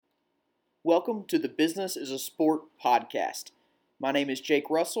Welcome to the Business is a Sport podcast. My name is Jake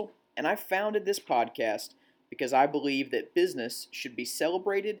Russell, and I founded this podcast because I believe that business should be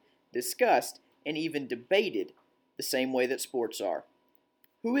celebrated, discussed, and even debated the same way that sports are.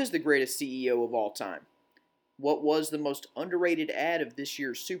 Who is the greatest CEO of all time? What was the most underrated ad of this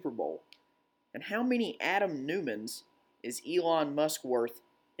year's Super Bowl? And how many Adam Newmans is Elon Musk worth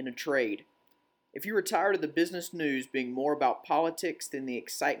in a trade? If you are tired of the business news being more about politics than the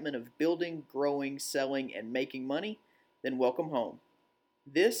excitement of building, growing, selling, and making money, then welcome home.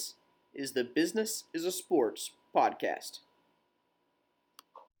 This is the Business is a Sports podcast.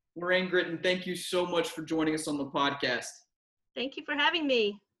 Lorraine Gritton, thank you so much for joining us on the podcast. Thank you for having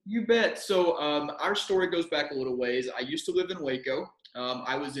me. You bet. So our story goes back a little ways. I used to live in Waco.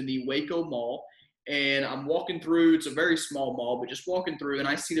 I was in the Waco Mall, and I'm walking through. It's a very small mall, but just walking through, and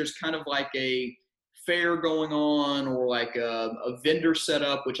I see there's kind of like a fair going on, or like a vendor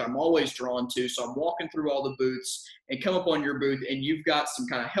setup, which I'm always drawn to. So I'm walking through all the booths and come up on your booth, and you've got some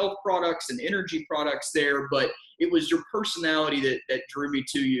kind of health products and energy products there, but it was your personality that drew me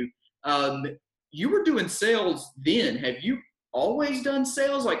to you. You were doing sales then. Have you always done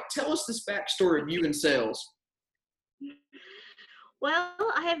sales? Like, tell us this backstory of you in sales. Well,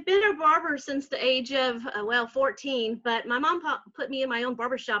 I have been a barber since the age of, 14, but my mom put me in my own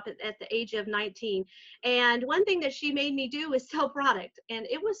barbershop at the age of 19. And one thing that she made me do was sell product. And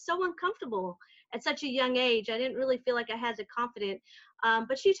it was so uncomfortable at such a young age. I didn't really feel like I had the confidence.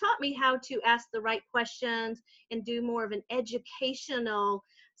 But she taught me how to ask the right questions and do more of an educational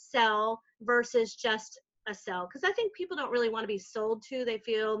sell versus just a sell. Because I think people don't really want to be sold to. They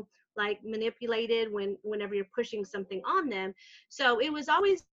feel like manipulated whenever you're pushing something on them. So it was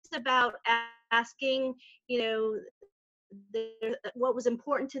always about asking, what was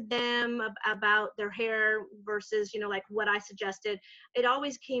important to them about their hair versus, like what I suggested. It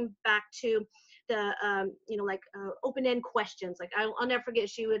always came back to the, open-end questions. Like I'll never forget,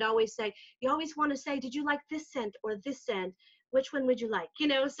 she would always say, you always want to say, did you like this scent or this scent? Which one would you like?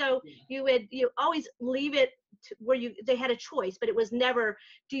 So you always leave it to where they had a choice, but it was never,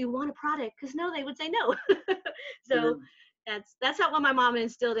 do you want a product? Because no, they would say no. So that's how what my mom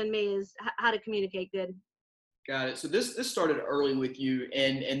instilled in me is how to communicate good. Got it. So this started early with you,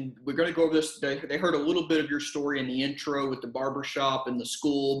 and we're going to go over this. They heard a little bit of your story in the intro with the barbershop and the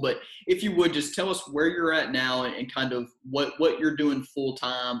school, but if you would just tell us where you're at now and kind of what you're doing full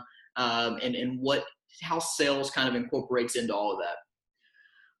time, and how sales kind of incorporates into all of that.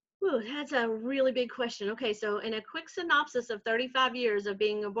 Ooh, that's a really big question. Okay, so in a quick synopsis of 35 years of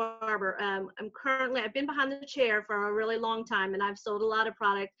being a barber, I've been behind the chair for a really long time, and I've sold a lot of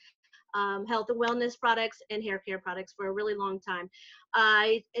product, health and wellness products and hair care products for a really long time.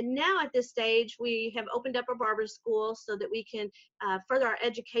 And now at this stage, we have opened up a barber school so that we can further our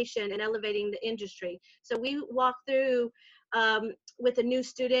education and elevating the industry. So we walk through with a new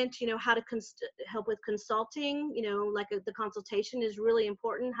student, how to help with consulting, the consultation is really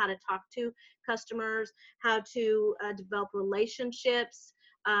important, how to talk to customers, how to develop relationships,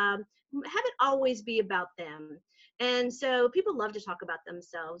 have it always be about them. And so people love to talk about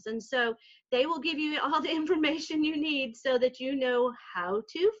themselves. And so they will give you all the information you need so that you know how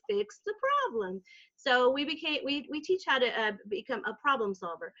to fix the problem. So we teach how to become a problem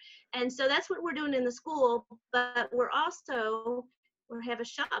solver. And so that's what we're doing in the school, but we have a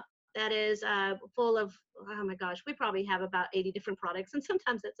shop that is full of, oh my gosh, we probably have about 80 different products, and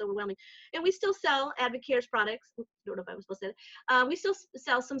sometimes that's overwhelming. And we still sell Advocare's products. I don't know if I was supposed to say that. We still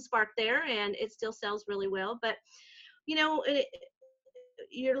sell some Spark there, and it still sells really well. But,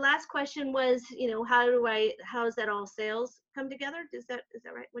 your last question was, how does that all sales come together? Is that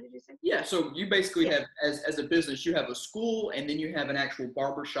right? What did you say? Yeah, so you basically have, as a business, you have a school, and then you have an actual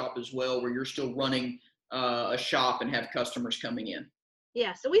barber shop as well, where you're still running a shop and have customers coming in.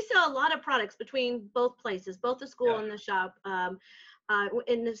 Yeah, so we sell a lot of products between both places, both the school and the shop. And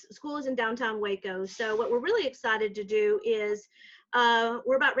the school is in downtown Waco. So what we're really excited to do is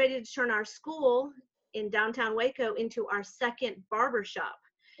we're about ready to turn our school in downtown Waco into our second barber shop.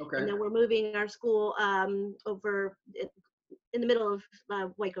 Okay. And then we're moving our school over in the middle of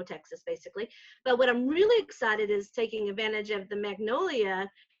Waco, Texas, basically. But what I'm really excited is taking advantage of the Magnolia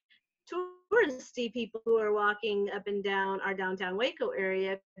touristy people who are walking up and down our downtown Waco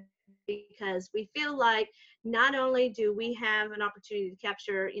area, because we feel like not only do we have an opportunity to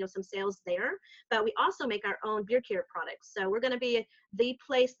capture, some sales there, but we also make our own beard care products. So we're going to be the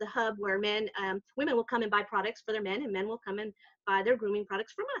place, the hub where women will come and buy products for their men, and men will come and buy their grooming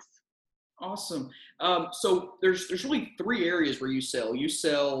products from us. Awesome. So there's really three areas where you sell. You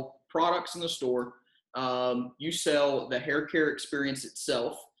sell products in the store. You sell the hair care experience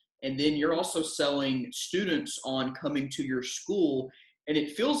itself. and then you're also selling students on coming to your school. And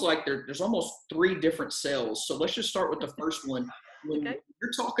it feels like there's almost three different sales. So let's just start with the first one. When Okay.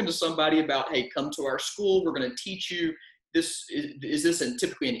 you're talking to somebody about, hey, come to our school, we're going to teach you this. Is this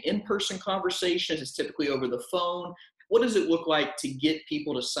typically an in-person conversation? Is it typically over the phone? What does it look like to get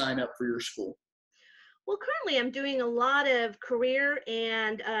people to sign up for your school? Well, currently I'm doing a lot of career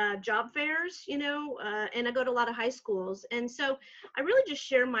and job fairs, and I go to a lot of high schools. And so I really just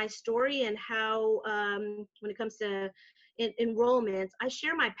share my story and how, when it comes to enrollments, I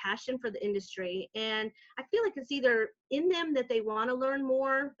share my passion for the industry. And I feel like it's either in them that they want to learn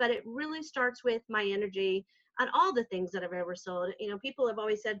more, but it really starts with my energy on all the things that I've ever sold. People have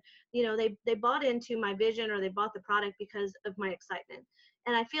always said, they bought into my vision or they bought the product because of my excitement.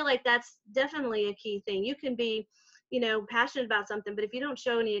 And I feel like that's definitely a key thing. You can be, passionate about something, but if you don't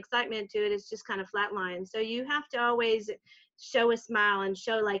show any excitement to it, it's just kind of flatline. So you have to always show a smile and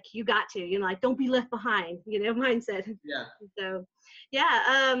show like you got to, like don't be left behind, mindset. Yeah. So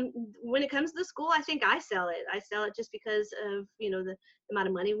yeah, when it comes to the school, I think I sell it. I sell it just because of, the amount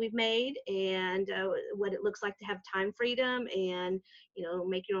of money we've made and what it looks like to have time freedom and,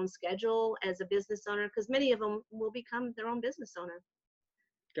 make your own schedule as a business owner, because many of them will become their own business owner.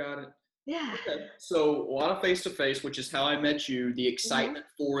 Got it. Yeah. Okay. So a lot of face-to-face, which is how I met you, the Mm-hmm. excitement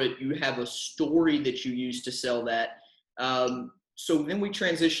for it, you have a story that you use to sell that. So then we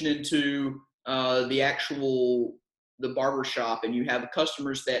transition into the barber shop, and you have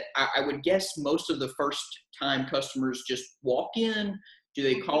customers that I would guess most of the first time customers just walk in. Do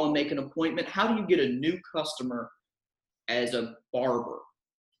they call and make an appointment? How do you get a new customer as a barber?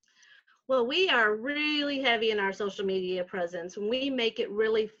 Well, we are really heavy in our social media presence. We make it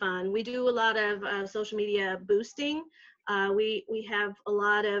really fun. We do a lot of social media boosting. We have a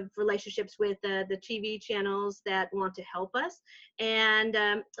lot of relationships with the TV channels that want to help us, and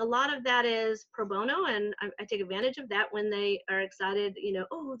a lot of that is pro bono, and I take advantage of that when they are excited.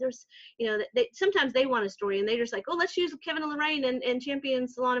 Oh, there's, sometimes they want a story, and they're just like, oh, let's use Kevin and Lorraine and Champion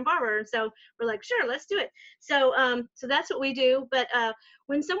Salon and Barber. And so we're like, sure, let's do it. So that's what we do. But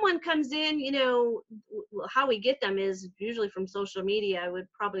when someone comes in, how we get them is usually from social media. I would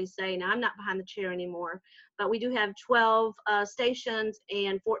probably say, now I'm not behind the chair anymore, but we do have 12 stations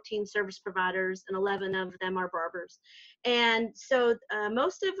and 14 service providers, and 11 of them are barbers. And so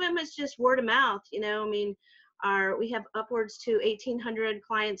most of them is just word of mouth. We have upwards to 1,800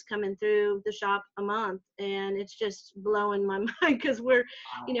 clients coming through the shop a month, and it's just blowing my mind because we're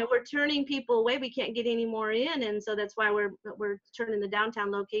turning people away. We can't get any more in, and so that's why we're turning the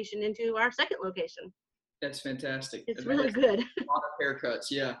downtown location into our second location. That's fantastic. It's That really is good. a lot of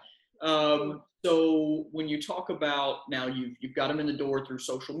haircuts, yeah. So when you talk about now, you've got them in the door through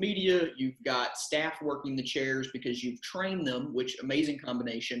social media, you've got staff working the chairs because you've trained them, which amazing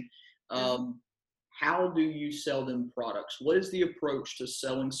combination. How do you sell them products? What is the approach to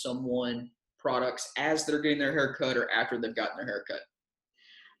selling someone products as they're getting their hair cut or after they've gotten their haircut?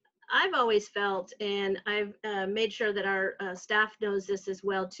 I've always felt, and I've made sure that our staff knows this as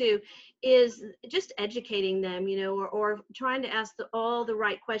well too, is just educating them, or trying to ask all the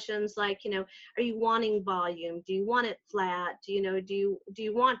right questions, like, are you wanting volume? Do you want it flat? Do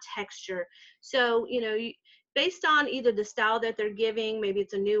you want texture? So, based on either the style that they're giving, maybe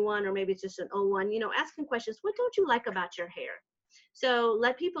it's a new one or maybe it's just an old one, asking questions, what don't you like about your hair? So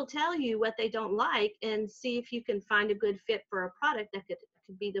let people tell you what they don't like and see if you can find a good fit for a product that could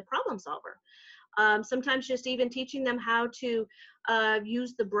be the problem solver. Sometimes just even teaching them how to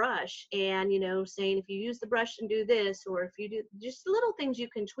use the brush and, saying if you use the brush and do this, or if you do just little things you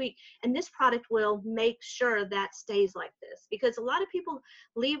can tweak, and this product will make sure that stays like this. Because a lot of people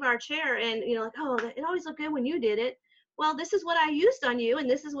leave our chair and, like, oh, it always looked good when you did it. Well, this is what I used on you and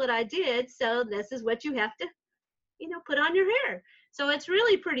this is what I did. So this is what you have to, put on your hair. So it's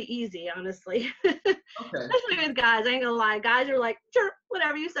really pretty easy, honestly. Okay. Especially with guys. I ain't gonna lie. Guys are like, sure,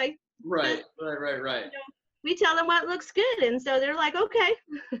 whatever you say. Right. We tell them what looks good, and so they're like, okay.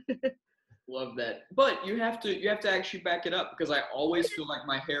 Love that. But you have to actually back it up, because I always feel like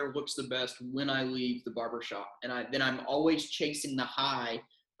my hair looks the best when I leave the barber shop. And I'm always chasing the high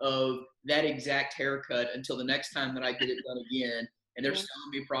of that exact haircut until the next time that I get it done again. And they're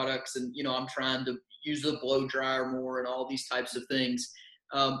selling me products, and I'm trying to use the blow dryer more and all these types of things.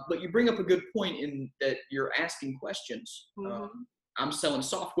 But you bring up a good point in that you're asking questions. I'm selling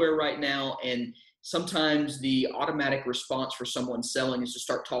software right now, and sometimes the automatic response for someone selling is to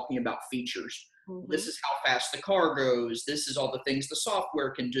start talking about features. This is how fast the car goes. This is all the things the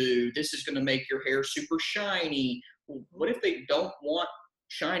software can do. This is going to make your hair super shiny. Well, what if they don't want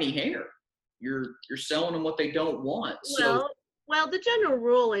shiny hair? You're selling them what they don't want. So Well, the general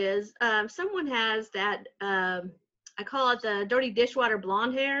rule is someone has that, I call it the dirty dishwater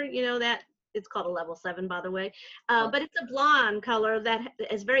blonde hair, that it's called a level 7, by the way. But it's a blonde color that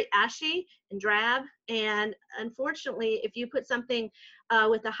is very ashy and drab. And unfortunately, if you put something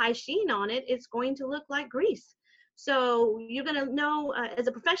with a high sheen on it, it's going to look like grease. So you're going to know, as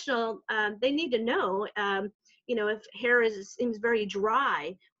a professional, they need to know, if hair seems very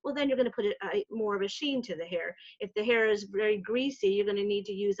dry, well, then you're going to put more of a sheen to the hair. If the hair is very greasy, you're going to need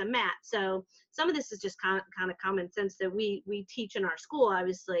to use a mat. So some of this is just kind of common sense that we teach in our school,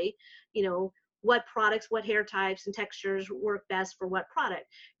 obviously, you know, what products, what hair types and textures work best for what product.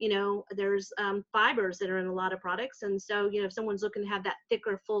 There's fibers that are in a lot of products. And so, if someone's looking to have that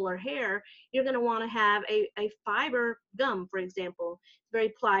thicker, fuller hair, you're going to want to have a fiber gum, for example. It's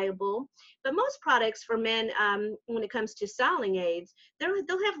very pliable. But most products for men, when it comes to styling aids, they'll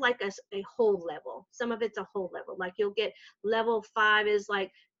have like a hold level. Some of it's a hold level. Like you'll get level 5 is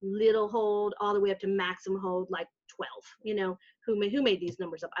like little hold all the way up to maximum hold like 12. Who made these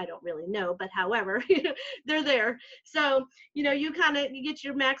numbers up, I don't really know, but however, they're there. So you get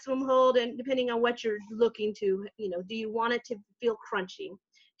your maximum hold, and depending on what you're looking to, do you want it to feel crunchy?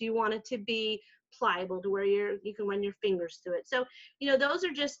 Do you want it to be pliable to where you can run your fingers through it? So those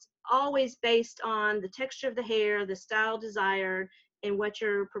are just always based on the texture of the hair, the style desired, and what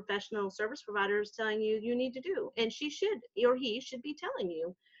your professional service provider is telling you need to do. And she should, or he should be telling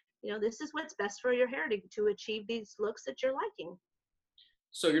you, this is what's best for your hair to achieve these looks that you're liking.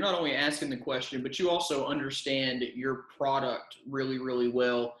 So you're not only asking the question, but you also understand your product really, really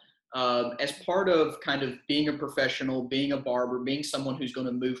well. As part of kind of being a professional, being a barber, being someone who's going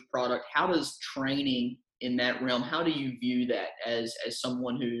to move product, how does training in that realm, how do you view that as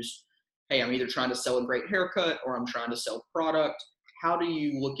someone who's, hey, I'm either trying to sell a great haircut or I'm trying to sell product? How do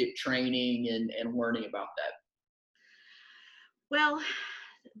you look at training and learning about that? Well,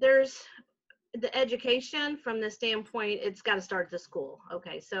 there's the education from the standpoint, it's got to start at the school.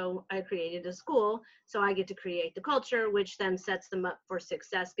 Okay, so I created a school, so I get to create the culture, which then sets them up for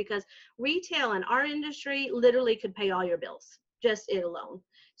success, because retail in our industry literally could pay all your bills, just it alone.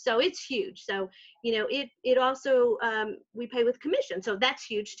 So it's huge. So it also, we pay with commission, so that's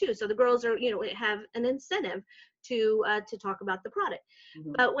huge too. So the girls are have an incentive to talk about the product.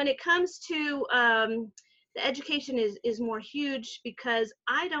 Mm-hmm. But when it comes to the education is more huge, because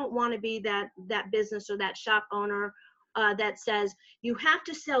I don't want to be that business or that shop owner that says you have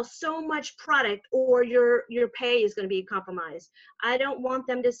to sell so much product or your pay is going to be compromised. I don't want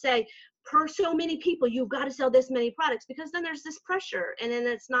them to say, per so many people you've got to sell this many products, because then there's this pressure, and then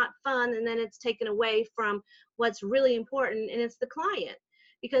it's not fun, and then it's taken away from what's really important, and it's the client.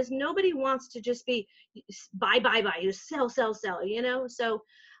 Because nobody wants to just be buy, you sell. So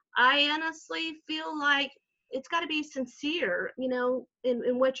I honestly feel like it's got to be sincere,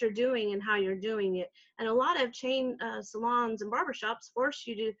 in what you're doing and how you're doing it. And a lot of chain salons and barbershops force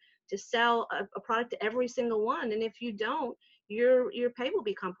you to sell a product to every single one. And if you don't, your pay will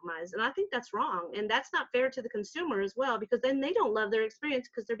be compromised. And I think that's wrong. And that's not fair to the consumer as well, because then they don't love their experience,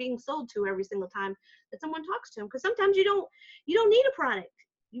 because they're being sold to every single time that someone talks to them. Because sometimes you don't need a product.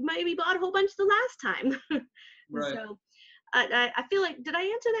 You maybe bought a whole bunch the last time. Right. So I feel like, did I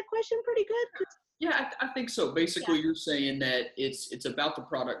answer that question pretty good? Yeah, I think so. Basically, You're saying that it's about the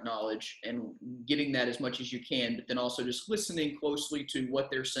product knowledge and getting that as much as you can, but then also just listening closely to what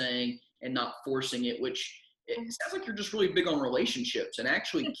they're saying and not forcing it, which it sounds like you're just really big on relationships and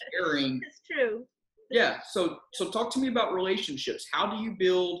actually caring. That's true. Yeah. So talk to me about relationships. How do you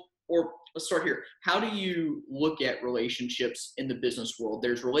build, or let's start here. How do you look at relationships in the business world?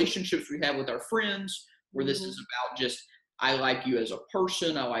 There's relationships we have with our friends, where this is about just, I like you as a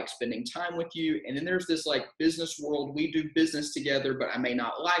person, I like spending time with you. And then there's this like business world, we do business together, but I may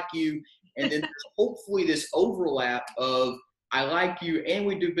not like you. And then there's hopefully this overlap of, I like you and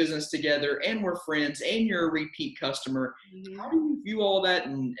we do business together and we're friends and you're a repeat customer. Mm-hmm. How do you view all that,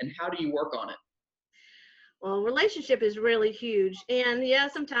 and how do you work on it? Well, relationship is really huge. And yeah,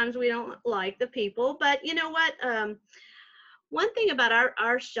 sometimes we don't like the people, but you know what? One thing about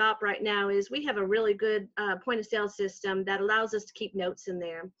our shop right now is we have a really good point of sale system that allows us to keep notes in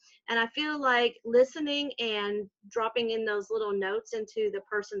there. And I feel like listening and dropping in those little notes into the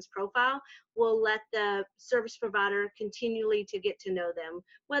person's profile will let the service provider continually to get to know them,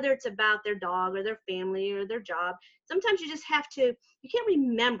 whether it's about their dog or their family or their job. Sometimes you just have to, you can't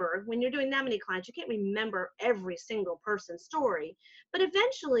remember, when you're doing that many clients, you can't remember every single person's story. But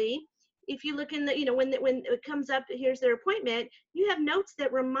eventually, if you look in the, when it comes up, here's their appointment, you have notes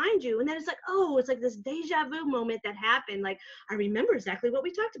that remind you. And then it's like, oh, it's like this deja vu moment that happened. Like, I remember exactly what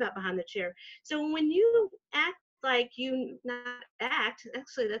we talked about behind the chair. So when you act like you not act,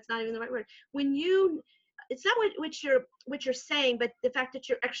 actually that's not even the right word, when you, it's not what you're saying, but the fact that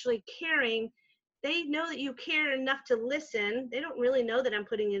you're actually caring. They know that you care enough to listen. They don't really know that I'm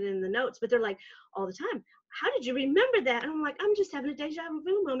putting it in the notes, but they're like all the time, how did you remember that? And I'm like, I'm just having a deja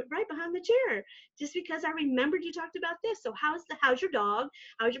vu moment right behind the chair, just because I remembered you talked about this. So how's your dog?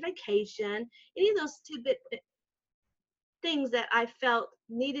 How's your vacation? Any of those tidbit things that I felt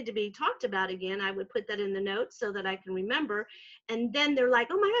needed to be talked about again, I would put that in the notes so that I can remember. And then they're like,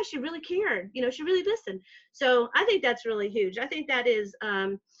 oh my gosh, she really cared. She really listened. So I think that's really huge. I think that is,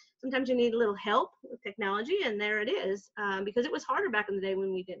 sometimes you need a little help with technology, and there it is, because it was harder back in the day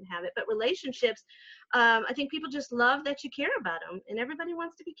when we didn't have it. But relationships, I think people just love that you care about them, and everybody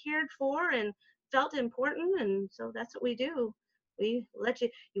wants to be cared for and felt important. And so that's what we do. We let you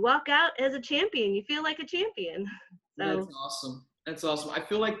walk out as a champion. You feel like a champion. That's So awesome. That's awesome. I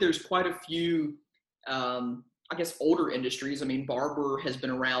feel like there's quite a few, I guess, older industries. I mean, barber has been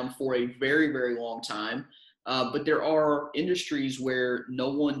around for a very, very long time, but there are industries where no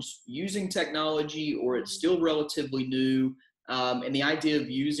one's using technology or it's still relatively new. And the idea of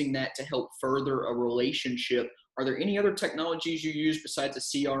using that to help further a relationship. Are there any other technologies you use besides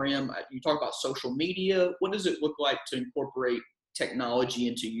the CRM? You talk about social media. What does it look like to incorporate technology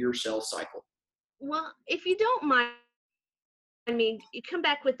into your sales cycle? well, if you don't mind, you come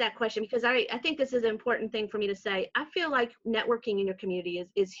back with that question, because I think this is an important thing for me to say. I feel like networking in your community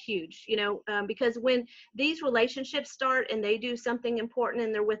is huge, because when these relationships start and they do something important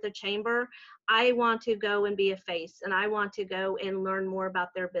and they're with a chamber, I want to go and be a face, and I want to go and learn more about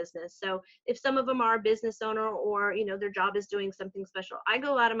their business. So if some of them are a business owner, or, their job is doing something special, I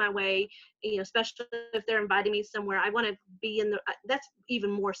go out of my way, especially if they're inviting me somewhere, I want to be in that's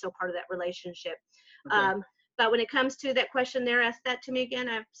even more so part of that relationship. Okay. But when it comes to that question there, ask that to me again.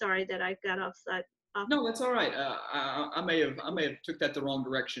 I'm sorry that I got off. No, that's all right. I may have took that the wrong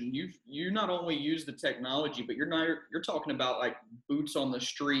direction. You not only use the technology, but you're talking about like boots on the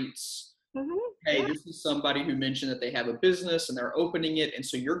streets. Hey, Yeah, this is somebody who mentioned that they have a business and they're opening it, and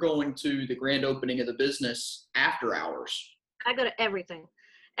so you're going to the grand opening of the business after hours. I go to everything,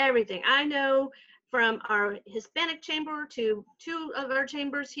 everything. I know, from our Hispanic chamber to two of our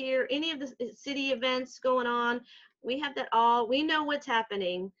chambers here, any of the city events going on, we have that all. We know what's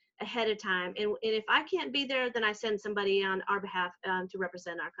happening ahead of time, and if I can't be there, then I send somebody on our behalf, to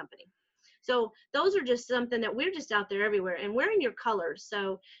represent our company. So those are just something that we're just out there everywhere and wearing your colors.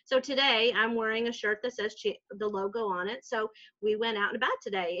 So today I'm wearing a shirt that says the logo on it. So we went out and about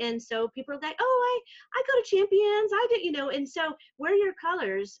today, and so people are like, oh, I go to Champions, I did, and so wear your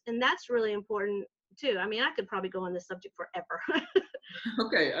colors, and that's really important too. I mean, I could probably go on this subject forever.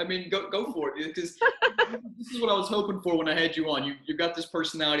 Okay, I mean, go for it, because this is what I was hoping for when I had you on. You've got this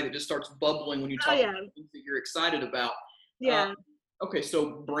personality that just starts bubbling when you Oh talk yeah, about things that you're excited about. Uh, yeah. okay,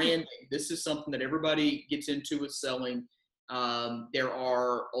 so branding. This is something that everybody gets into with selling. There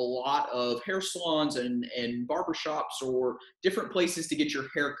are a lot of hair salons and barbershops or different places to get your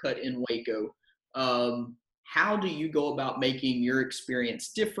hair cut in Waco. How do you go about making your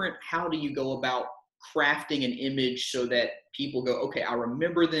experience different? How do you go about crafting an image so that people go, okay, I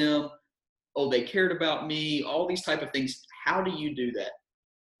remember them. Oh, they cared about me. All these type of things. How do you do that?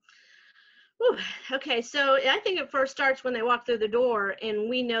 Whew. Okay, so I think it first starts when they walk through the door and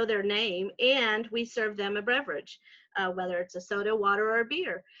we know their name and we serve them a beverage, whether it's a soda, water, or a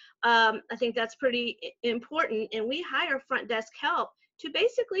beer. I think that's pretty important. And we hire front desk help to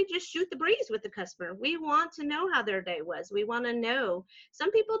basically just shoot the breeze with the customer. We want to know how their day was. We want to know. Some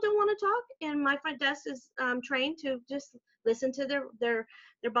people don't want to talk, and my front desk is trained to just listen to their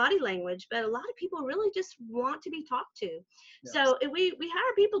body language. But a lot of people really just want to be talked to. Yes. So we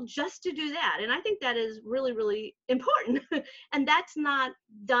hire people just to do that, and I think that is really really important. And that's not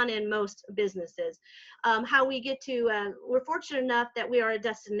done in most businesses. How we get to we're fortunate enough that we are a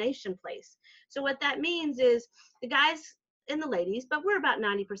destination place. So what that means is the guys and the ladies, but we're about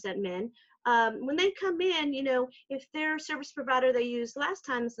 90% men. When they come in, if their service provider they used last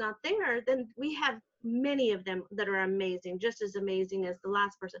time is not there, then we have many of them that are amazing, just as amazing as the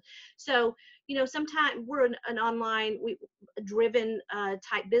last person. So, sometimes we're an online driven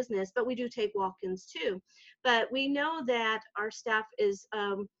type business, but we do take walk-ins too. But we know that our staff is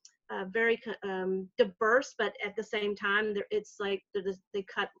very diverse, but at the same time, it's like they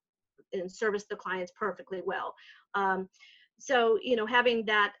cut and service the clients perfectly well. So having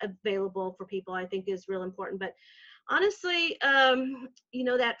that available for people, I think, is real important. But honestly,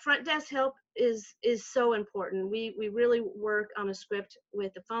 that front desk help is so important. We really work on a script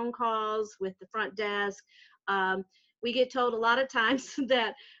with the phone calls, with the front desk. um, we get told a lot of times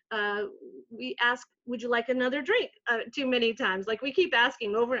that we ask, would you like another drink, too many times. Like we keep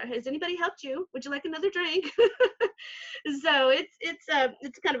asking over, has anybody helped you? Would you like another drink? So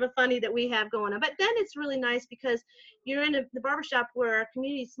it's kind of a funny that we have going on. But then it's really nice because you're in the barbershop where our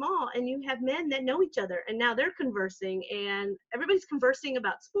community is small, and you have men that know each other, and now they're conversing, and everybody's conversing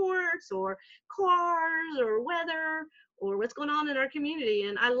about sports or cars or weather or what's going on in our community.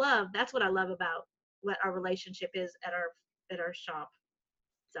 And that's what I love about what our relationship is at our shop.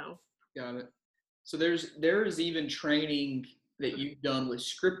 So Got it. So there's even training that you've done with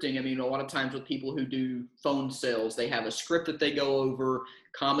scripting. I mean, a lot of times with people who do phone sales, they have a script that they go over,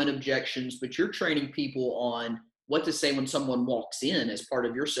 common objections, but you're training people on what to say when someone walks in as part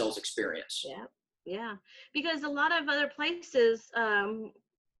of your sales experience. yeah, yeah, because a lot of other places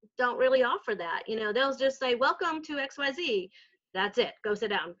don't really offer that. They'll just say, welcome to XYZ. That's it. Go sit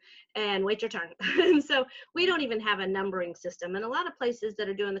down and wait your turn. And so we don't even have a numbering system. And a lot of places that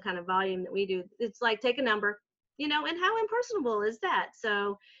are doing the kind of volume that we do, it's like take a number, and how impersonable is that?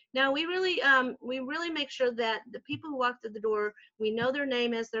 So no, we really make sure that the people who walk through the door, we know their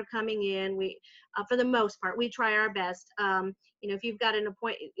name as they're coming in. We, for the most part, we try our best. If you've got an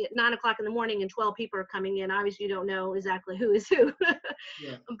appointment at 9 o'clock in the morning and 12 people are coming in, obviously you don't know exactly who is who.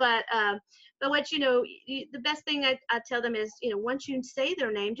 Yeah. But what the best thing I tell them is, once you say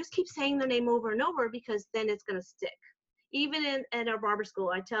their name, just keep saying their name over and over, because then it's going to stick. Even at our barber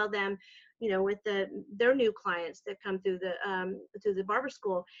school, I tell them, with their new clients that come through the barber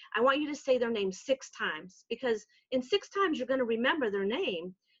school, I want you to say their name 6 times, because in 6 times you're going to remember their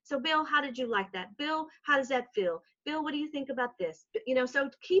name. So Bill, how did you like that? Bill, how does that feel? Bill, what do you think about this? So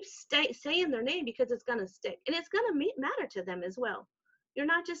keep saying their name, because it's going to stick, and it's going to matter to them as well. You're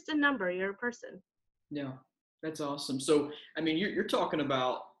not just a number, you're a person. Yeah, that's awesome. So, I mean, you're talking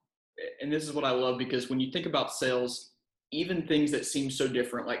about, and this is what I love, because when you think about sales, even things that seem so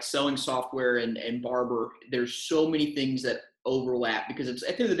different, like selling software and barber, there's so many things that overlap, because it's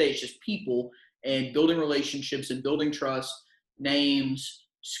at the end of the day, it's just people and building relationships and building trust, names,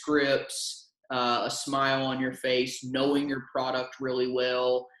 scripts, a smile on your face, knowing your product really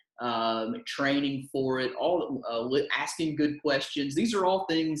well, training for it, all asking good questions. These are all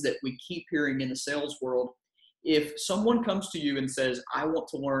things that we keep hearing in the sales world. If someone comes to you and says, I want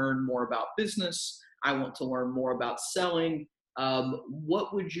to learn more about business, I want to learn more about selling,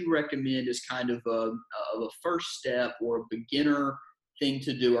 what would you recommend as kind of a first step or a beginner thing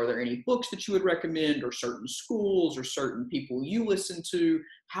to do? Are there any books that you would recommend, or certain schools or certain people you listen to?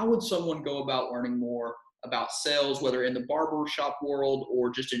 How would someone go about learning more about sales, whether in the barbershop world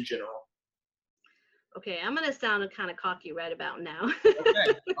or just in general? Okay, I'm going to sound kind of cocky right about now.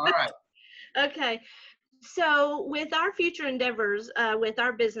 Okay, all right. Okay, so with our future endeavors, with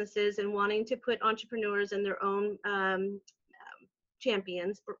our businesses and wanting to put entrepreneurs in their own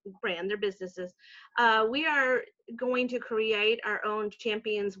champions brand, their businesses, we are going to create our own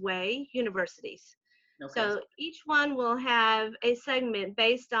Champions Way universities. Okay. So each one will have a segment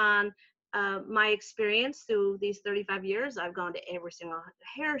based on my experience through these 35 years. I've gone to every single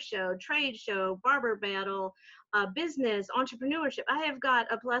hair show, trade show, barber battle, business, entrepreneurship. I have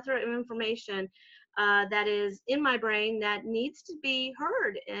got a plethora of information that is in my brain that needs to be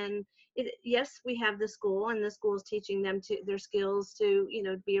heard. And yes, we have the school, and the school is teaching them their skills to,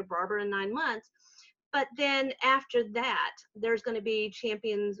 be a barber in 9 months. But then after that, there's going to be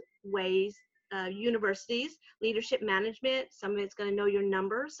Champions Ways universities, leadership management. Some of it's going to know your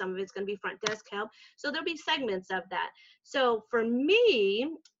numbers. Some of it's going to be front desk help. So there'll be segments of that. So for me,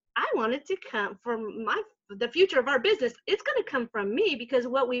 I want it to come from the future of our business. It's going to come from me, because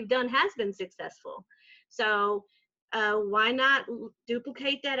what we've done has been successful. So why not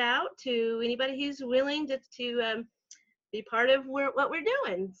duplicate that out to anybody who's willing to be part of what we're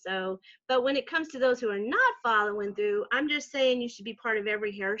doing? So, but when it comes to those who are not following through, I'm just saying you should be part of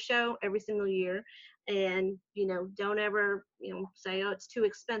every hair show every single year. And, don't ever, say, oh, it's too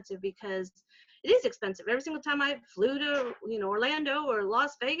expensive, because it is expensive. Every single time I flew to, Orlando or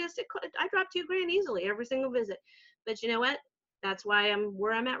Las Vegas, I dropped $2,000 easily every single visit. But you know what? That's why I'm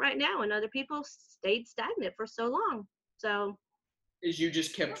where I'm at right now. And other people stayed stagnant for so long. So Is you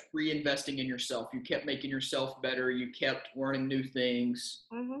just kept reinvesting in yourself. You kept making yourself better. You kept learning new things.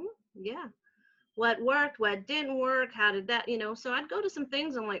 yeah. What worked, what didn't work, how did that, so I'd go to some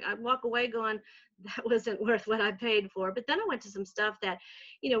things and I'd walk away going, that wasn't worth what I paid for. But then I went to some stuff that,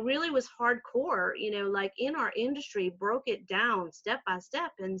 really was hardcore, like in our industry, broke it down step by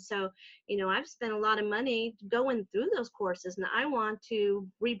step. And so, I've spent a lot of money going through those courses, and I want to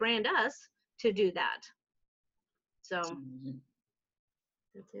rebrand us to do that. So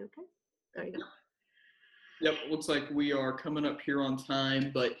that's okay. There you go. Yep, looks like we are coming up here on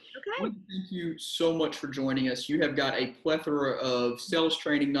time, but I Okay. want to thank you so much for joining us. You have got a plethora of sales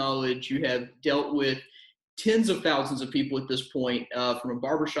training knowledge. You have dealt with tens of thousands of people at this point from a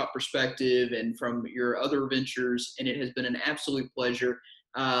barbershop perspective and from your other ventures, and it has been an absolute pleasure.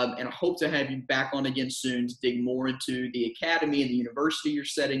 And I hope to have you back on again soon to dig more into the academy and the university you're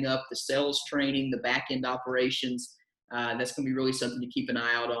setting up, the sales training, the back end operations. That's going to be really something to keep an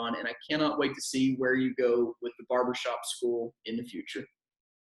eye out on. And I cannot wait to see where you go with the barbershop school in the future.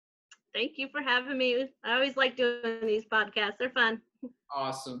 Thank you for having me. I always like doing these podcasts. They're fun.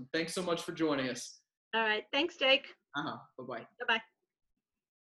 Awesome. Thanks so much for joining us. All right. Thanks, Jake. Bye bye. Bye-bye.